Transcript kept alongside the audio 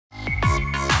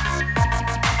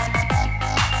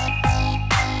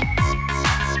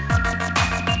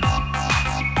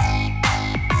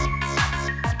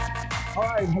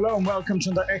Hello and welcome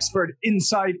to the Expert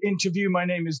Inside interview. My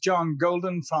name is John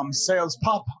Golden from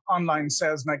SalesPOP, online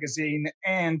sales magazine,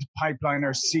 and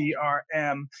Pipeliner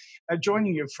CRM.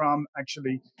 Joining you from,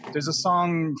 actually, there's a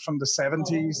song from the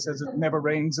 70s, says it never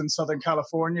rains in Southern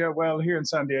California. Well, here in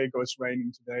San Diego, it's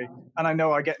raining today. And I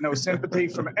know I get no sympathy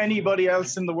from anybody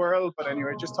else in the world, but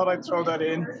anyway, just thought I'd throw that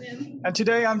in. And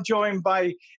today I'm joined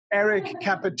by Eric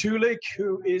Kapitulik,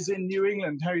 who is in New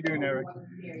England. How are you doing, Eric?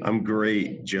 I'm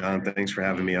great, John. Thanks for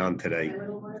having me on today.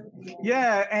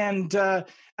 Yeah, and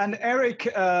Eric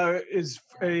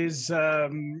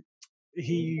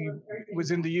he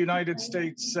was in the United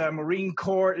States Marine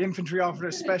Corps, Infantry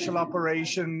Officer, Special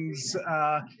Operations.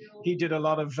 He did a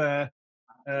lot of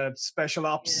special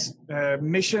ops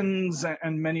missions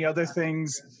and many other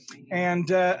things. And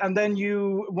then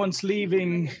you, once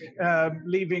leaving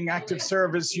active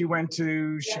service, you went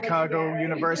to Chicago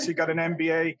University, got an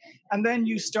MBA, and then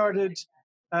you started,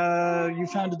 you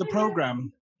founded the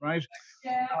program, right?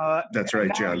 That's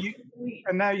right, John.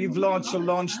 And now you've launched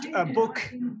a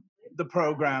book, the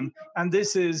program, and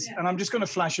this is, and I'm just going to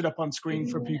flash it up on screen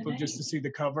for people just to see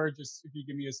the cover. Just if you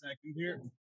give me a second here.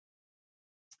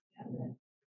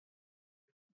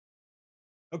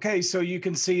 Okay, so you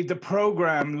can see the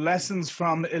program, Lessons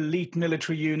from Elite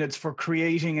Military Units for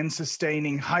Creating and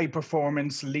Sustaining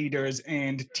High-Performance Leaders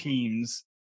and Teams.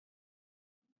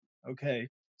 Okay,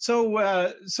 so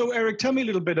Eric, tell me a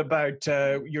little bit about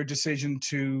your decision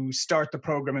to start the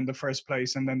program in the first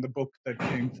place, and then the book that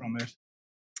came from it.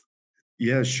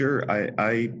 Yeah, sure.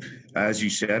 I as you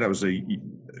said,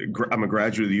 I'm a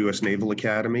graduate of the US Naval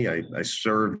Academy. I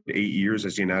served 8 years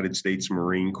as a United States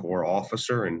Marine Corps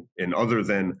officer, and other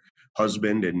than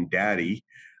husband and daddy,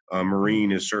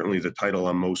 Marine is certainly the title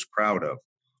I'm most proud of.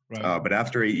 Right. But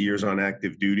after 8 years on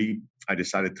active duty, I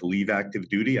decided to leave active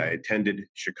duty. I attended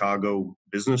Chicago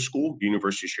Business School,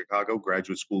 University of Chicago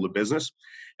Graduate School of Business,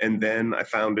 and then I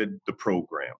founded the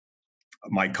program.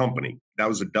 My company. That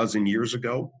was 12 years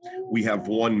ago. We have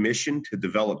one mission: to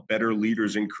develop better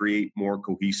leaders and create more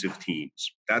cohesive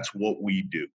teams. That's what we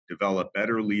do: develop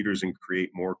better leaders and create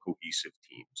more cohesive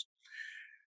teams.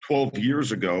 12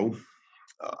 years ago,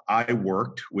 I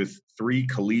worked with 3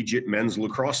 collegiate men's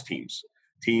lacrosse teams,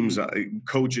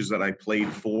 coaches that I played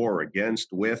for, against,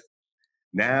 with.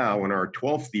 Now, in our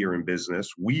 12th year in business,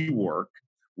 we work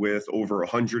with over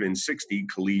 160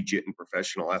 collegiate and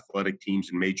professional athletic teams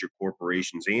in major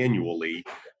corporations annually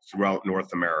throughout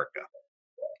North America.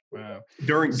 Wow.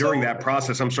 During that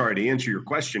process, I'm sorry to answer your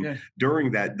question, yeah.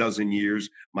 During that 12 years,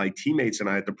 my teammates and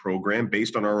I at the program,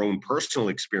 based on our own personal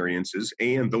experiences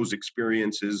and those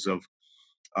experiences of,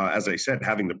 as I said,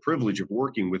 having the privilege of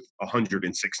working with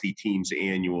 160 teams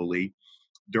annually,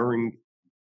 during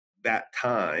that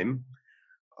time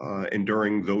and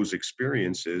during those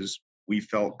experiences, we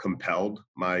felt compelled,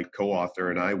 my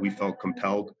co-author and I, we felt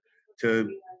compelled to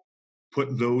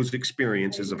put those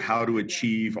experiences of how to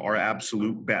achieve our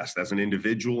absolute best as an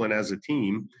individual and as a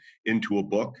team into a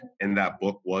book, and that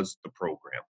book was the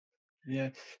program.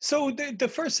 Yeah. So the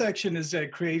first section is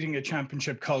creating a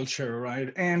championship culture,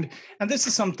 right? And this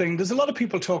is something, there's a lot of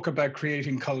people talk about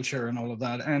creating culture and all of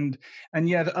that, and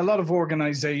yet a lot of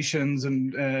organizations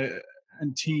and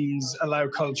teams allow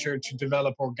culture to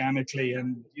develop organically.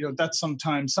 And, that's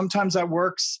sometimes that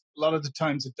works. A lot of the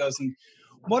times it doesn't.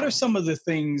 What are some of the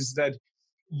things that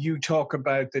you talk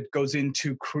about that goes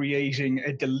into creating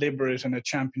a deliberate and a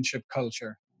championship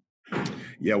culture?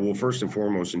 Yeah, well, first and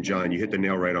foremost, and John, you hit the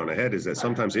nail right on the head, is that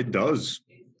sometimes it does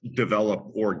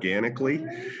develop organically.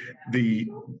 The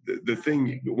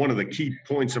thing, one of the key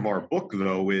points of our book,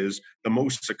 though, is the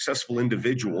most successful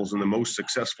individuals and the most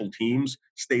successful teams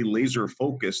stay laser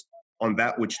focused on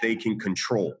that which they can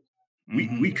control.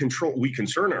 Mm-hmm. We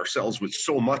concern ourselves with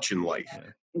so much in life.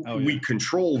 Yeah. We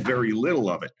control very little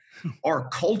of it. Our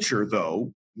culture,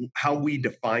 though, how we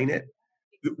define it,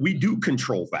 we do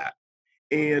control that.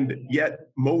 And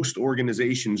yet most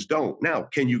organizations don't. Now,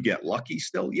 can you get lucky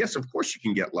still? Yes, of course you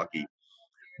can get lucky.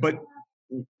 But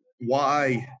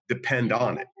why depend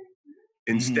on it?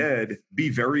 Instead, be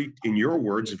very, in your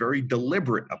words, very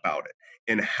deliberate about it.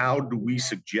 And how do we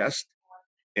suggest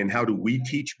and how do we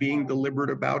teach being deliberate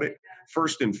about it?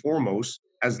 First and foremost,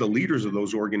 as the leaders of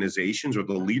those organizations or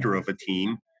the leader of a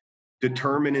team,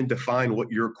 determine and define what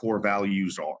your core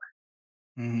values are.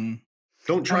 Mm-hmm.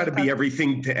 Don't try to be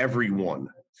everything to everyone.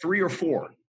 3 or 4.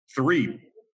 3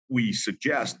 we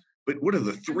suggest, but what are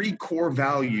the 3 core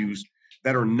values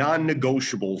that are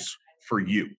non-negotiables for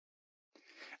you?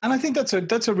 And I think that's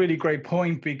a really great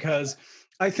point, because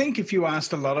I think if you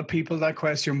asked a lot of people that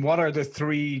question, what are the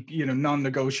three,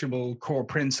 non-negotiable core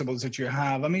principles that you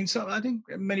have? I mean, so I think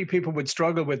many people would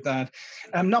struggle with that.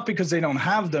 Not because they don't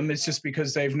have them, it's just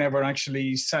because they've never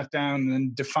actually sat down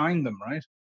and defined them, right?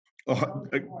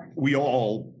 We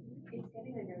all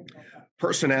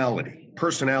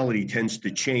personality tends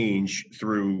to change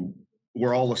through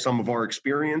where all of some of our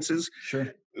experiences.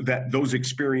 Sure. That those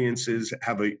experiences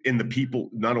have in the people,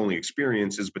 not only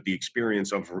experiences, but the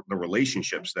experience of the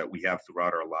relationships that we have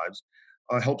throughout our lives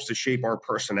helps to shape our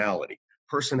personality.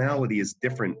 Personality is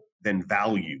different than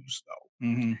values, though.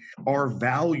 Mm-hmm. Our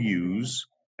values,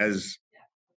 as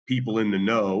people in the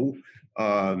know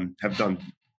have done,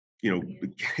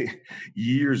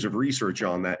 years of research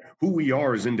on that. Who we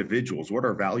are as individuals, what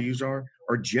our values are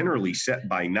generally set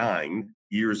by 9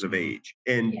 years of age,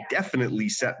 and definitely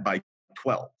set by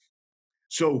 12.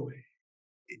 So,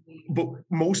 but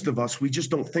most of us, we just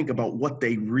don't think about what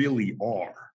they really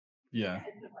are. Yeah.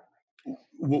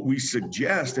 What we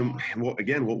suggest, and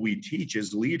what we teach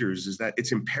as leaders, is that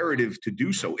it's imperative to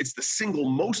do so. It's the single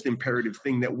most imperative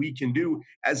thing that we can do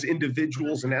as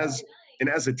individuals and as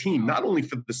a team, not only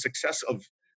for the success of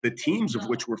the teams of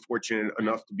which we're fortunate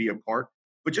enough to be a part,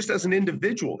 but just as an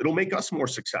individual. It'll make us more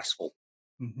successful.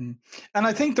 Mm-hmm. And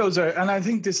I think I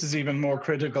think this is even more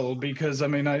critical because I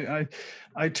mean,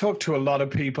 I talk to a lot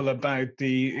of people about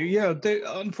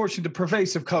unfortunately the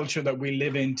pervasive culture that we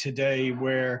live in today,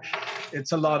 where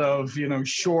it's a lot of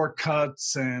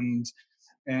shortcuts and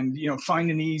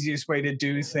finding the easiest way to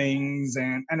do things,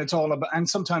 and it's all about, and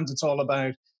sometimes it's all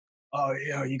about, oh,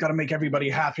 you got to make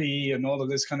everybody happy and all of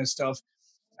this kind of stuff.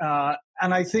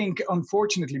 And I think,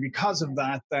 unfortunately, because of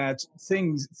that, that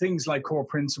things like core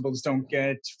principles don't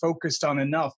get focused on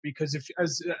enough. Because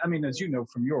as you know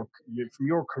from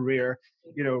your career,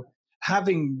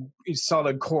 having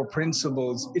solid core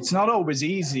principles, it's not always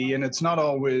easy, and that's not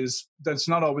always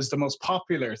the most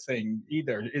popular thing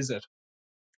either, is it?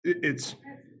 It's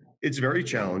very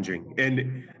challenging.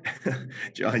 And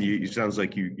John, you sounds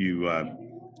like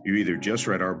you either just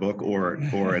read our book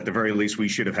or at the very least we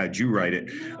should have had you write it.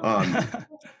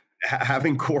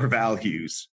 Having core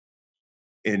values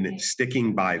and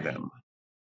sticking by them.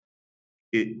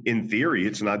 In theory,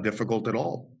 it's not difficult at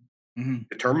all. Mm-hmm.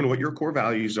 Determine what your core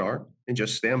values are and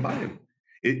just stand by them.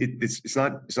 It's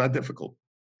not difficult.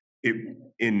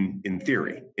 In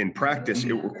theory. In practice,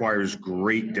 it requires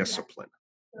great discipline.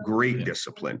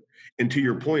 Discipline. And to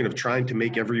your point of trying to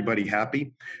make everybody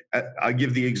happy, I'll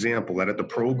give the example that at the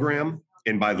program,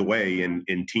 and by the way,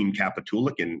 in Team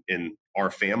Kapitulik, in our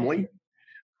family,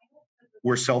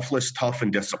 we're selfless, tough,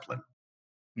 and disciplined.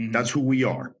 Mm-hmm. That's who we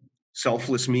are.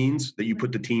 Selfless means that you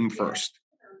put the team first.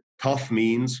 Tough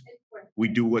means we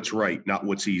do what's right, not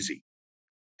what's easy.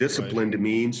 Disciplined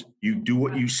means you do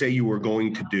what you say you are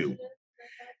going to do.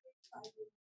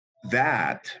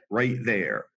 That right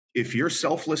there, if you're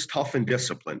selfless, tough, and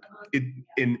disciplined,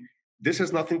 and this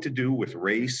has nothing to do with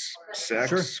race, sex,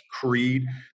 Sure. creed.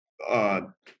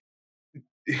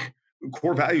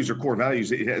 Core values are core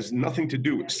values. It has nothing to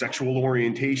do with sexual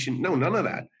orientation. No, none of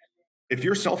that. If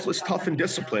you're selfless, tough, and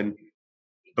disciplined,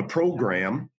 the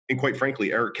program, and quite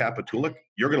frankly, Eric Kapitulik,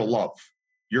 you're going to love.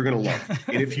 You're going to love.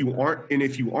 And if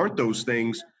you aren't those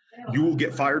things, you will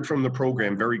get fired from the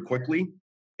program very quickly.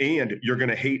 And you're going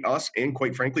to hate us. And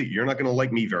quite frankly, you're not going to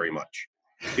like me very much.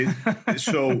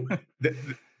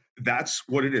 That's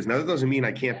what it is. Now, that doesn't mean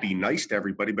I can't be nice to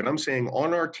everybody, but I'm saying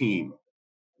on our team,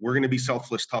 we're going to be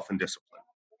selfless, tough, and disciplined.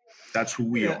 That's who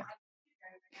we are.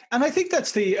 And I think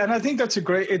that's a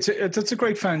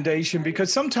great foundation,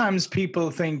 because sometimes people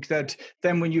think that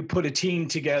then when you put a team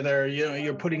together,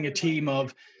 you're putting a team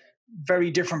of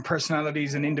very different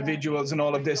personalities and individuals and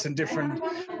all of this and different,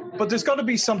 but there's got to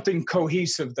be something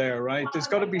cohesive there, right? There's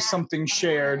got to be something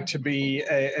shared to be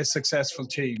a successful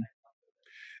team.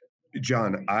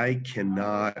 John, I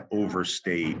cannot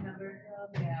overstate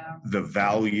the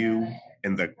value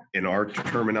and in our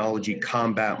terminology,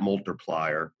 combat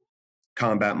multiplier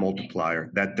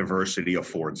that diversity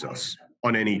affords us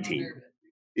on any team.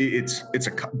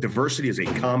 Diversity is a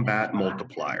combat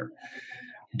multiplier.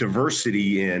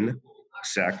 Diversity in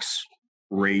sex,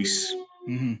 race,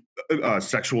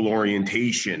 sexual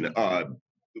orientation,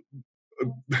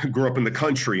 grew up in the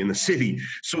country, in the city,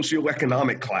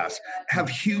 socioeconomic class, have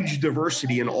huge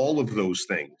diversity in all of those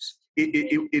things.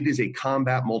 It is a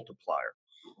combat multiplier,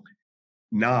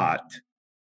 not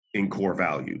in core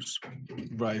values.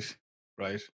 Right.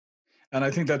 And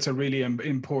I think that's a really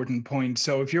important point.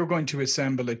 So if you're going to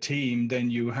assemble a team,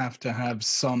 then you have to have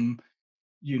some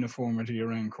uniformity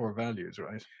around core values,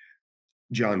 right?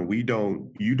 John,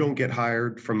 you don't get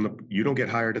hired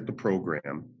at the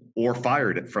program or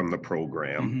fired from the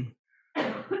program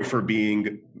Mm-hmm. for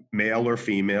being male or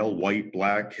female, white,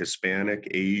 black, Hispanic,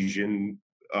 Asian,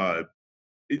 uh,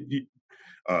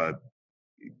 uh,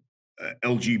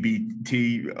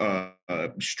 LGBT,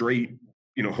 straight,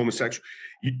 homosexual.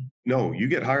 No, you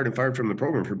get hired and fired from the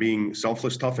program for being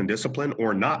selfless, tough, and disciplined,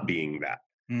 or not being that.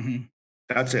 Mm-hmm.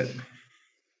 That's it.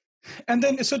 And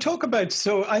then, so talk about.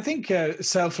 So I think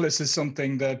selfless is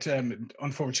something that,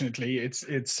 unfortunately,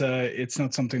 it's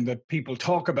not something that people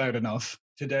talk about enough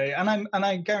today. And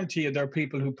I guarantee you, there are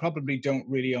people who probably don't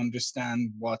really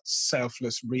understand what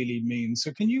selfless really means.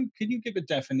 So can you give a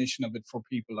definition of it for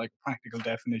people, like a practical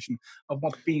definition of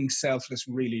what being selfless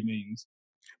really means?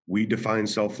 We define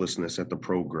selflessness at the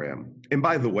program. And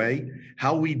by the way,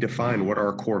 how we define what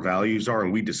our core values are,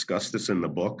 and we discuss this in the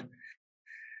book,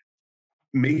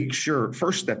 make sure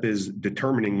first step is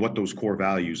determining what those core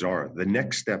values are. The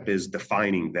next step is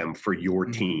defining them for your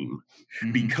team,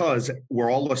 Mm-hmm. because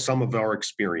we're all a sum of our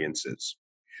experiences.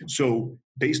 So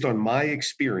based on my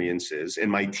experiences and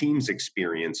my team's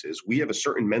experiences, we have a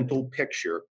certain mental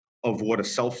picture of what a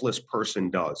selfless person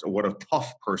does, or what a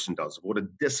tough person does, or what a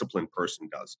disciplined person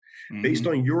does. Based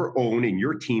Mm-hmm. on your own and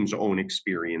your team's own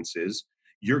experiences,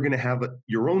 you're going to have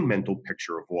your own mental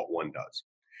picture of what one does.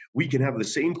 We can have the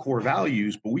same core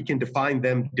values, but we can define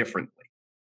them differently.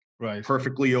 Right.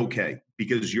 Perfectly okay,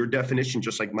 because your definition,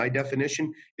 just like my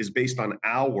definition, is based on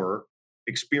our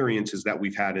experiences that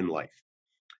we've had in life.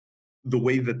 The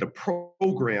way that the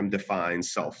program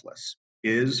defines selfless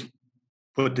is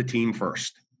put the team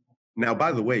first. Now,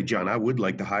 by the way, John, I would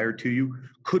like to hire to you.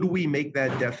 Could we make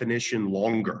that definition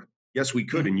longer? Yes, we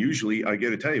could. And usually, I got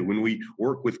to tell you, when we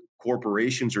work with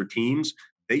corporations or teams,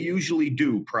 they usually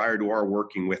do prior to our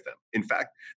working with them. In fact,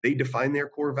 they define their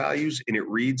core values and it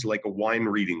reads like a wine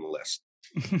reading list.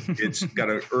 It's got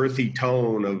an earthy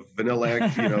tone of vanilla,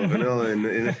 vanilla,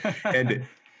 and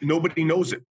nobody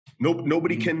knows it.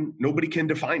 Nobody can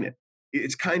define it.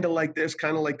 It's kind of like this,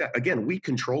 kind of like that. Again, we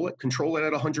control it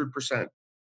at 100%.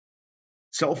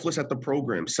 Selfless at the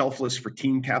program, selfless for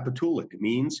Team Kapitulik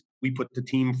means we put the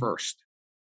team first.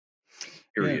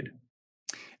 Yeah. Period.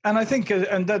 And I think,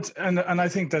 I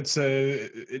think that's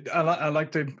I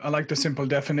like the simple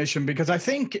definition, because I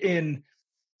think in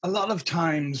a lot of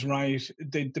times, right,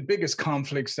 the biggest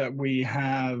conflicts that we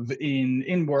have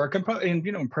in work and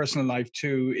in personal life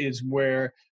too is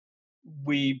where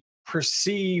we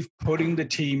perceive putting the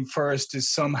team first is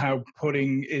somehow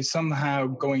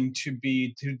going to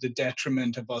be to the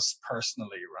detriment of us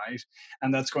personally, right?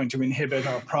 And that's going to inhibit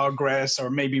our progress, or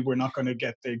maybe we're not going to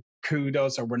get the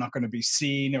kudos, or we're not going to be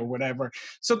seen, or whatever.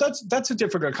 So that's a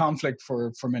difficult conflict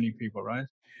for many people, right?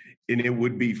 And it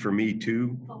would be for me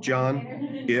too, John,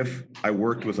 if I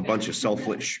worked with a bunch of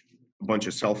selfish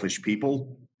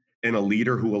people and a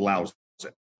leader who allows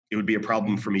it. It would be a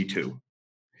problem for me too.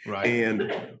 Right.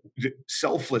 And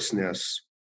selflessness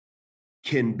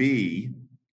can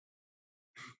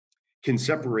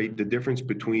separate the difference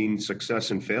between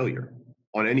success and failure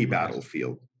on any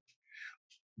battlefield.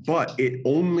 But it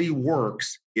only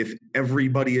works if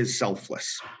everybody is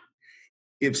selfless.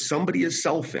 If somebody is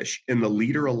selfish and the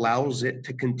leader allows it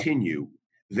to continue,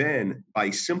 then by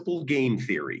simple game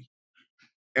theory,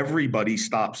 everybody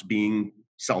stops being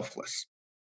selfless.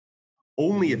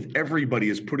 Only if everybody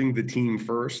is putting the team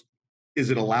first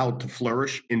is it allowed to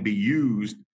flourish and be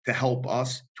used to help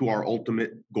us to our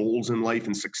ultimate goals in life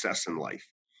and success in life.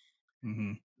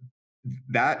 Mm-hmm.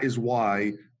 That is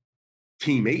why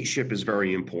teammateship is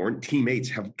very important. Teammates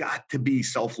have got to be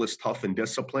selfless, tough, and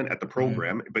disciplined at the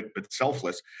program, but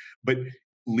selfless. But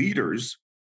leaders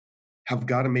have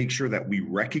got to make sure that we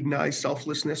recognize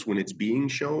selflessness when it's being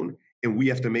shown, and we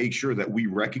have to make sure that we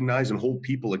recognize and hold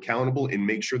people accountable and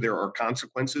make sure there are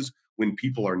consequences when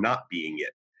people are not being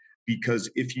it. Because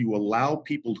if you allow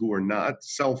people who are not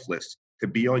selfless to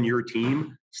be on your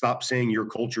team, stop saying your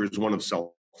culture is one of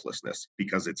selflessness,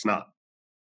 because it's not.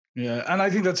 Yeah, and I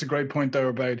think that's a great point there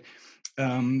about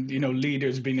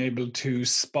leaders being able to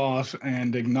spot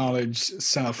and acknowledge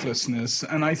selflessness.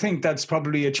 And I think that's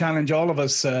probably a challenge all of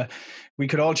us. We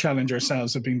could all challenge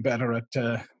ourselves at being better at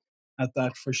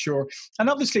that, for sure. And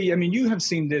obviously, I mean, you have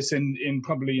seen this in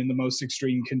probably in the most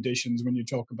extreme conditions when you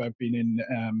talk about being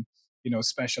in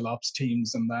special ops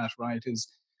teams and that, right? Is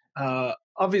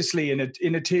obviously in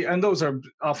a team, and those are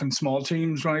often small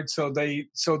teams, right? So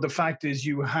the fact is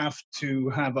you have to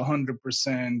have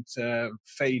 100%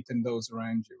 faith in those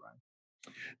around you,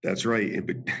 right? That's right.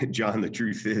 But John, the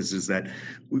truth is that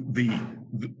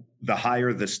the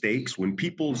higher the stakes,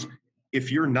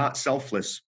 if you're not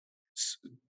selfless,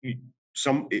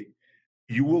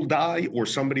 you will die, or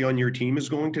somebody on your team is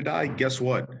going to die. Guess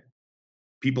what?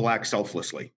 people act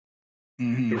selflessly.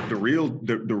 Hmm. The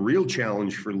real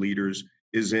challenge for leaders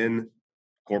is in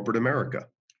corporate America.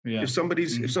 Yeah. If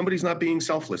somebody's not being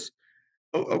selfless,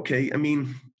 okay. I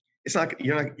mean, it's not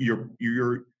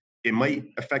you're it might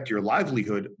affect your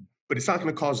livelihood, but it's not going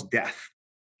to cause death.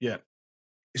 Yeah.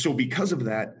 So because of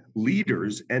that,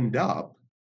 leaders end up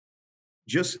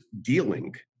just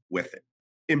dealing with it.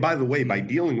 And by the way, by Mm.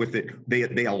 dealing with it,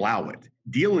 they allow it.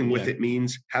 Dealing with Yeah. it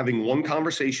means having one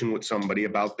conversation with somebody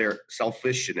about their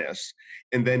selfishness,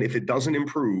 and then if it doesn't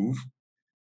improve,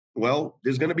 well,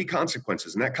 there's going to be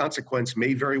consequences, and that consequence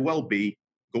may very well be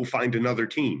go find another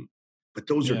team. But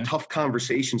those are Yeah. tough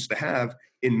conversations to have.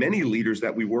 In many leaders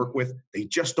that we work with, they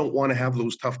just don't want to have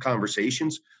those tough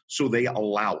conversations, so they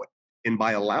allow it. And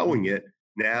by allowing it,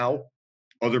 now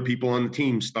other people on the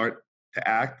team start to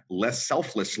act less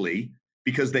selflessly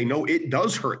because they know it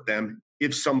does hurt them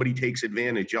if somebody takes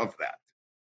advantage of that.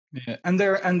 Yeah. And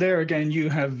there again, you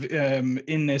have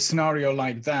in a scenario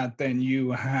like that, then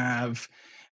you have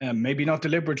maybe not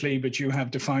deliberately, but you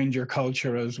have defined your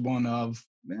culture as one of,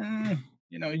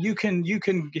 you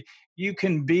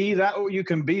can be that, or you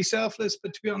can be selfless.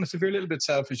 But to be honest, if you're a little bit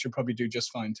selfish, you'll probably do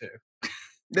just fine too.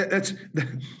 That's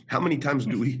how many times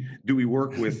do we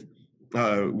work with?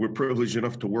 We're privileged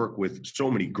enough to work with so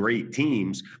many great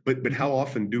teams, but how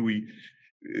often do we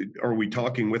are we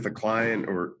talking with a client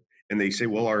or and they say,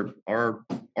 well,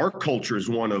 our culture is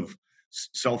one of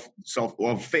self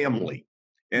of family,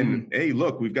 and Mm. hey,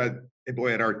 look, we've got hey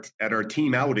boy at our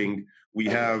team outing we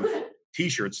have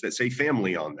T-shirts that say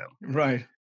family on them. Right.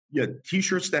 Yeah,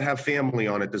 T-shirts that have family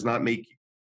on it does not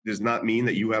mean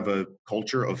that you have a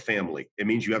culture of family. It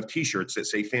means you have T-shirts that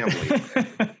say family on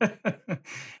it.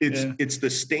 Yeah. It's the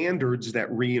standards that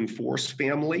reinforce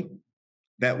family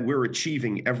that we're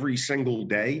achieving every single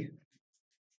day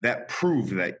that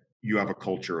prove that you have a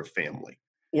culture of family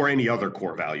or any other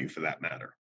core value for that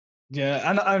matter.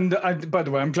 Yeah, and by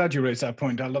the way, I'm glad you raised that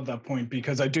point. I love that point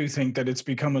because I do think that it's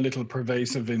become a little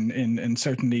pervasive in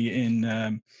certainly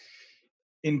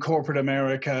in corporate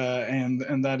America,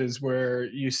 and that is where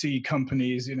you see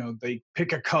companies, they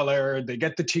pick a color, they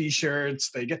get the T-shirts,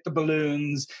 they get the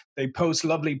balloons, they post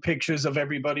lovely pictures of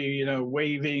everybody,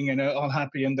 waving and all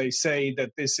happy, and they say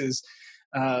that this is,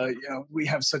 we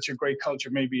have such a great culture.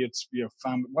 Maybe it's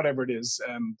whatever it is,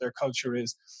 their culture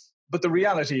is. But the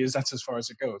reality is that's as far as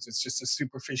it goes. It's just a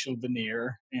superficial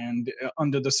veneer, and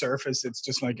under the surface, it's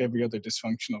just like every other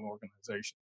dysfunctional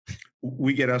organization.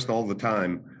 We get asked all the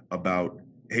time about,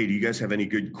 hey, do you guys have any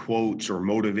good quotes or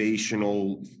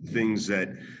motivational things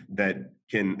that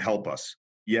can help us?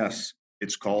 Yes,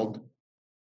 it's called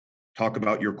talk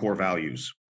about your core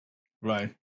values.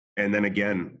 Right. And then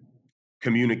again,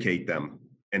 communicate them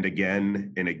and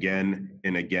again and again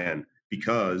and again.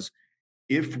 Because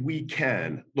if we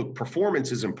can, look,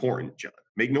 performance is important, John.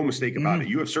 Make no mistake about it.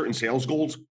 Hmm. You have certain sales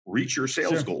goals, reach your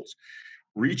sales Sure. goals.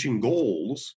 Reaching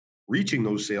those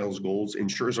sales goals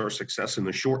ensures our success in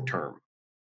the short term.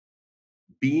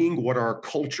 Being what our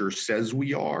culture says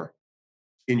we are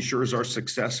ensures our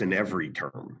success in every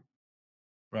term.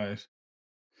 Right.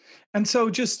 And so,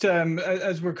 just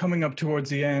as we're coming up towards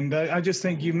the end, I just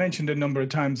think you mentioned a number of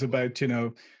times about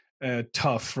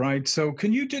tough, right? So,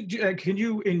 can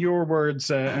you, in your words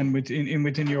and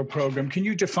within your program, can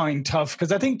you define tough?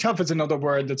 Because I think tough is another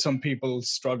word that some people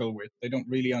struggle with. They don't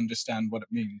really understand what it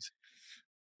means.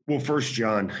 Well, first,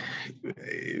 John,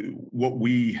 what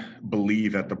we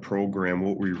believe at the program,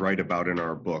 what we write about in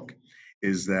our book,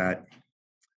 is that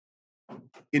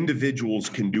individuals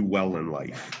can do well in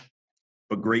life,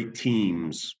 but great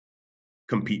teams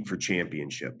compete for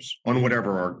championships on Mm.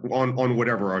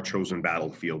 whatever our chosen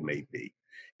battlefield may be.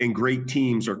 And great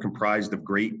teams are comprised of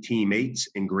great teammates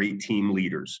and great team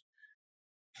leaders.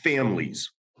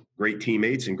 Families, great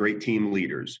teammates and great team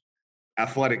leaders.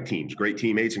 Athletic teams, great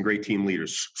teammates and great team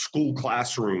leaders. School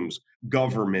classrooms,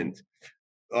 government,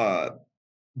 uh,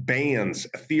 bands,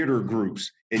 theater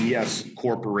groups, and yes,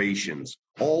 corporations.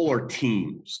 All are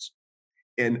teams.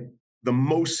 And the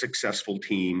most successful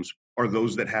teams are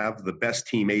those that have the best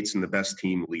teammates and the best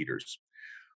team leaders.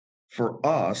 For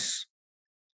us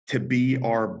to be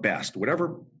our best,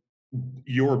 whatever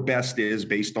your best is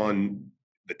based on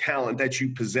the talent that you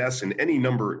possess and any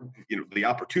number, the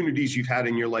opportunities you've had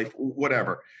in your life,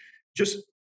 whatever, just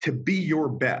to be your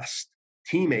best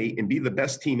teammate and be the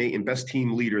best teammate and best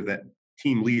team leaders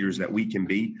that we can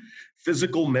be,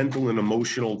 physical, mental, and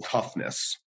emotional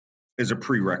toughness is a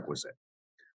prerequisite.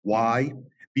 Why?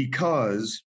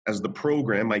 Because as the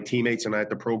program, my teammates and I at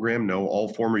the program know, all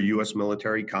former U.S.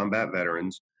 military combat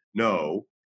veterans know,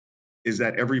 is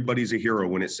that everybody's a hero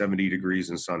when it's 70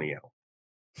 degrees and sunny out.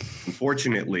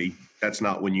 Unfortunately, that's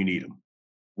not when you need them.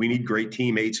 We need great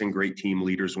teammates and great team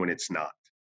leaders when it's not.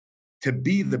 To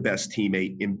be the best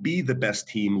teammate and be the best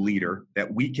team leader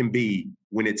that we can be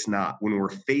when it's not, when we're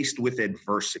faced with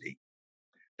adversity,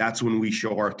 that's when we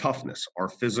show our toughness, our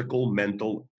physical,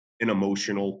 mental, and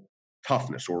emotional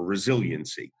toughness or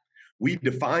resiliency. We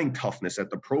define toughness at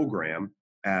the program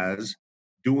as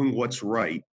doing what's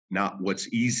right, not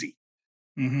what's easy.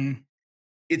 Mm-hmm.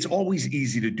 It's always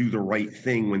easy to do the right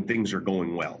thing when things are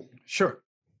going well. Sure.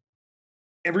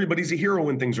 Everybody's a hero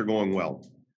when things are going well.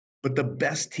 But the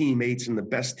best teammates and the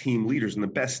best team leaders and the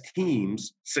best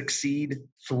teams succeed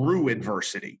through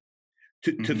adversity.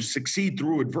 To succeed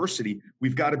through adversity,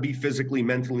 we've got to be physically,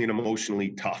 mentally, and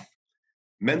emotionally tough.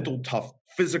 Mental tough,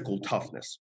 physical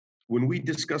toughness. When we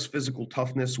discuss physical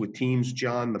toughness with teams,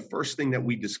 John, the first thing that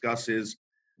we discuss is,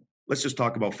 let's just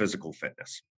talk about physical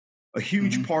fitness. A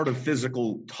huge part of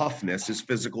physical toughness is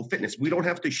physical fitness. We don't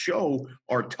have to show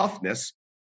our toughness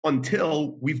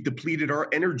until we've depleted our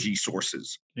energy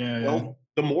sources. The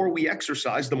more we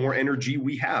exercise, the more energy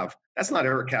we have. That's not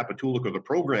Eric Kapitulik or the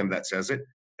program that says it.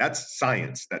 That's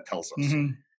science that tells us.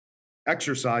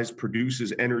 Exercise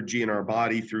produces energy in our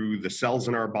body through the cells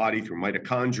in our body, through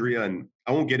mitochondria. And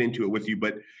I won't get into it with you,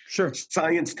 but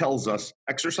science tells us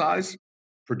exercise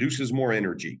produces more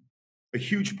energy. A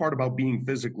huge part about being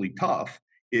physically tough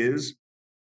is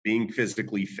being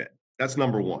physically fit. That's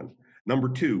number one. Number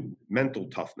two, mental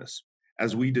toughness.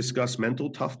 As we discuss mental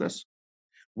toughness,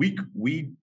 we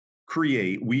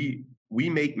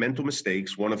make mental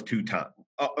mistakes one of two times,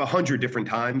 100 different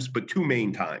times, but two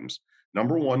main times.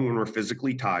 Number one, when we're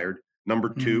physically tired.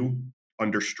 Number two,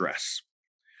 under stress.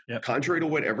 Contrary to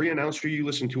what every announcer you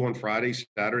listen to on Friday,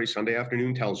 Saturday, Sunday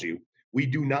afternoon tells you, we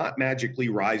do not magically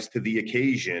rise to the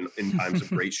occasion in times of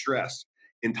great stress.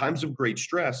 In times of great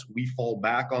stress, we fall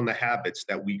back on the habits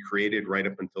that we created right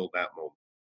up until that moment.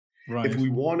 Right. If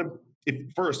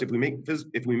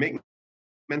we make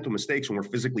mental mistakes when we're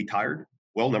physically tired,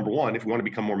 well, number one, if we want to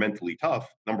become more mentally tough,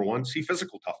 number one, see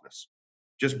physical toughness.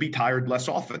 Just be tired less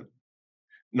often.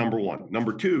 Number one.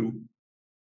 Number two,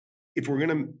 if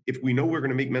we know we're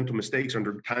gonna make mental mistakes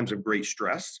under times of great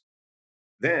stress,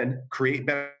 then create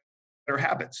better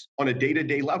habits on a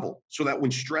day-to-day level so that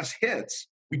when stress hits,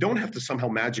 we don't have to somehow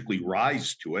magically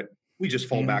rise to it. We just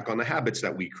fall back on the habits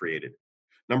that we created.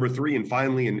 Number three, and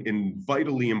finally, and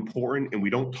vitally important, and we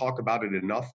don't talk about it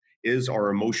enough, is our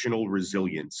emotional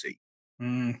resiliency.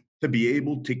 To be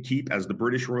able to keep, as the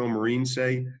British Royal Marines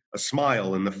say, a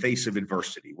smile in the face of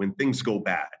adversity when things go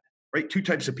bad, right? Two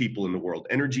types of people in the world,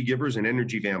 energy givers and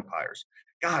energy vampires.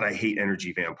 God, I hate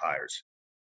energy vampires.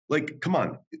 Like, come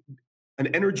on. An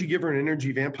energy giver and an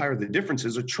energy vampire, the difference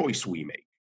is a choice we make.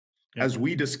 As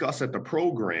we discuss at the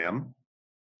program,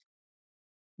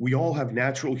 we all have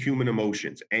natural human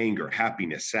emotions, anger,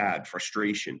 happiness, sad,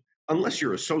 frustration. Unless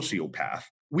you're a sociopath,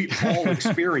 we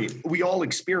all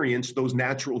experience those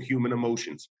natural human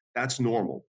emotions. That's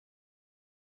normal.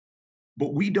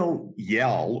 But we don't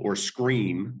yell or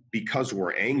scream because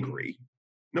we're angry.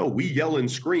 No, we yell and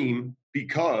scream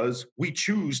because we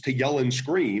choose to yell and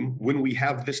scream when we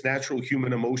have this natural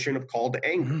human emotion of called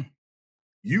anger.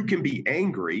 You can be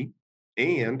angry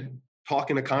and talk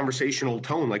in a conversational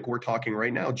tone like we're talking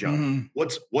right now, John.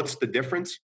 What's the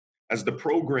difference? As the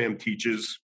program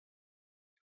teaches,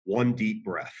 one deep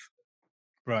breath.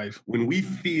 Right. When we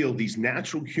feel these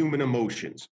natural human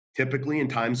emotions, typically in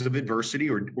times of adversity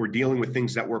or dealing with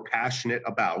things that we're passionate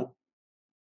about,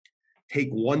 take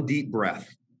one deep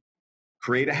breath.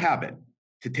 Create a habit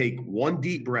to take one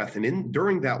deep breath, and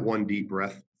during that one deep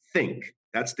breath, think.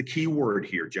 That's the key word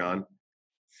here, John.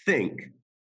 Think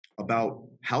about,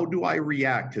 how do I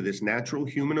react to this natural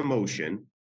human emotion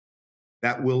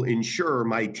that will ensure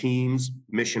my team's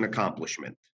mission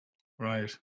accomplishment?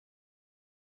 Right.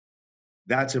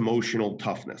 That's emotional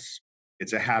toughness.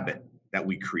 It's a habit that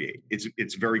we create.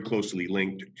 It's very closely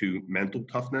linked to mental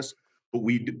toughness, but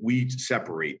we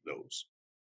separate those.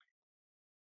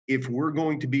 If we're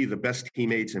going to be the best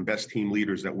teammates and best team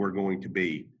leaders that we're going to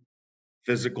be,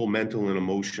 physical, mental, and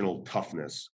emotional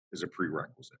toughness is a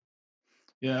prerequisite.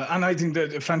 Yeah, and I think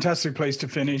that a fantastic place to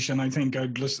finish, and I think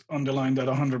I'd just underline that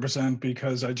 100%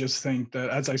 because I just think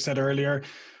that, as I said earlier,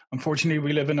 unfortunately,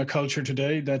 we live in a culture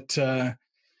today that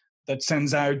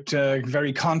sends out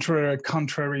very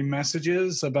contrary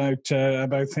messages about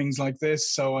things like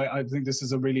this. So I think this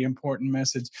is a really important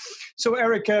message. So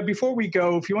Eric, before we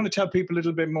go, if you want to tell people a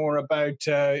little bit more about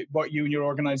what you and your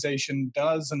organization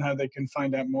does and how they can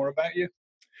find out more about you.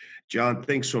 John,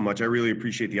 thanks so much. I really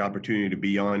appreciate the opportunity to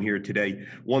be on here today.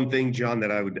 One thing, John,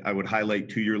 that I would highlight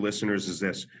to your listeners is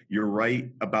this. You're right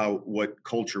about what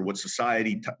culture, what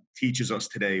society teaches us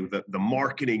today, the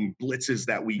marketing blitzes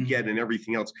that we get and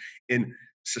everything else. In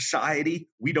society,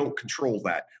 we don't control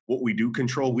that. What we do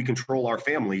control, we control our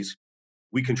families.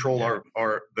 We control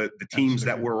the teams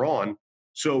that we're on.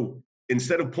 So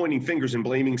instead of pointing fingers and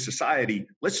blaming society,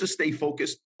 let's just stay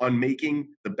focused on making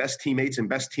the best teammates and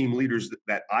best team leaders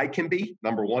that I can be.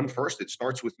 Number one, first, it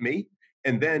starts with me.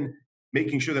 And then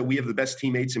making sure that we have the best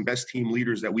teammates and best team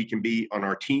leaders that we can be on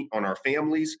our team, on our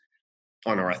families,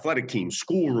 on our athletic teams,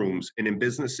 schoolrooms, and in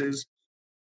businesses.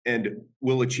 And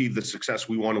we'll achieve the success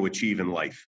we want to achieve in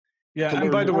life. Yeah,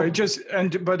 and by the way, just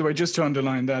to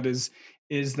underline that is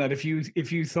that if you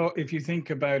think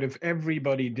about if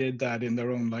everybody did that in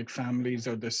their own like families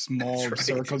or the small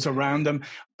circles around them,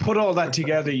 put all that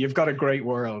together, you've got a great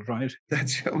world, right?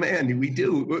 Man, we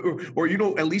do. Or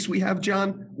at least we have,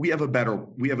 John. We have a better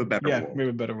world. We have a better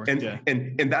world.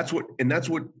 And that's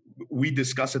what we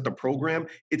discuss at the program.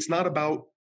 It's not about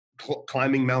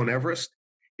climbing Mount Everest.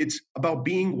 It's about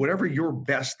being whatever your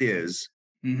best is.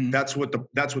 Mm-hmm. That's what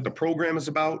the program is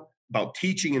about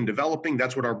teaching and developing.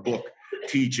 That's what our book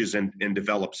teaches and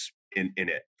develops in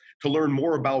it. To learn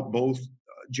more about both,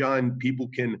 John, people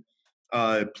can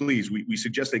please, we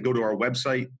suggest they go to our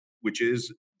website, which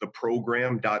is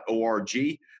theprogram.org.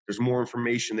 There's more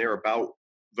information there about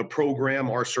the program,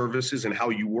 our services, and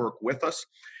how you work with us,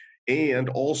 and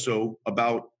also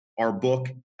about our book,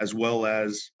 as well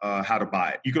as how to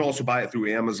buy it. You can also buy it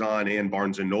through Amazon and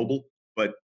Barnes & Noble,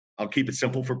 but I'll keep it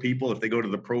simple for people. If they go to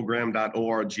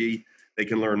theprogram.org, they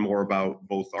can learn more about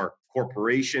both our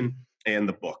corporation and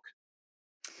the book.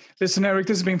 Listen, Eric,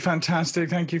 this has been fantastic.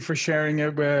 Thank you for sharing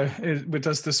it with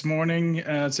us this morning.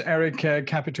 It's Eric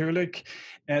Kapitulik.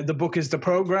 The book is The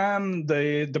Program.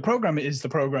 The program is the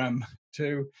program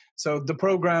too. So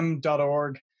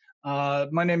theprogram.org.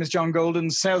 My name is John Golden,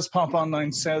 SalesPOP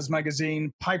Online Sales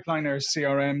Magazine, Pipeliner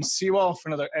CRM. See you all for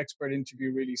another expert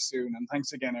interview really soon. And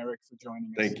thanks again, Eric, for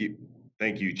joining us. Thank you.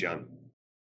 Thank you, John.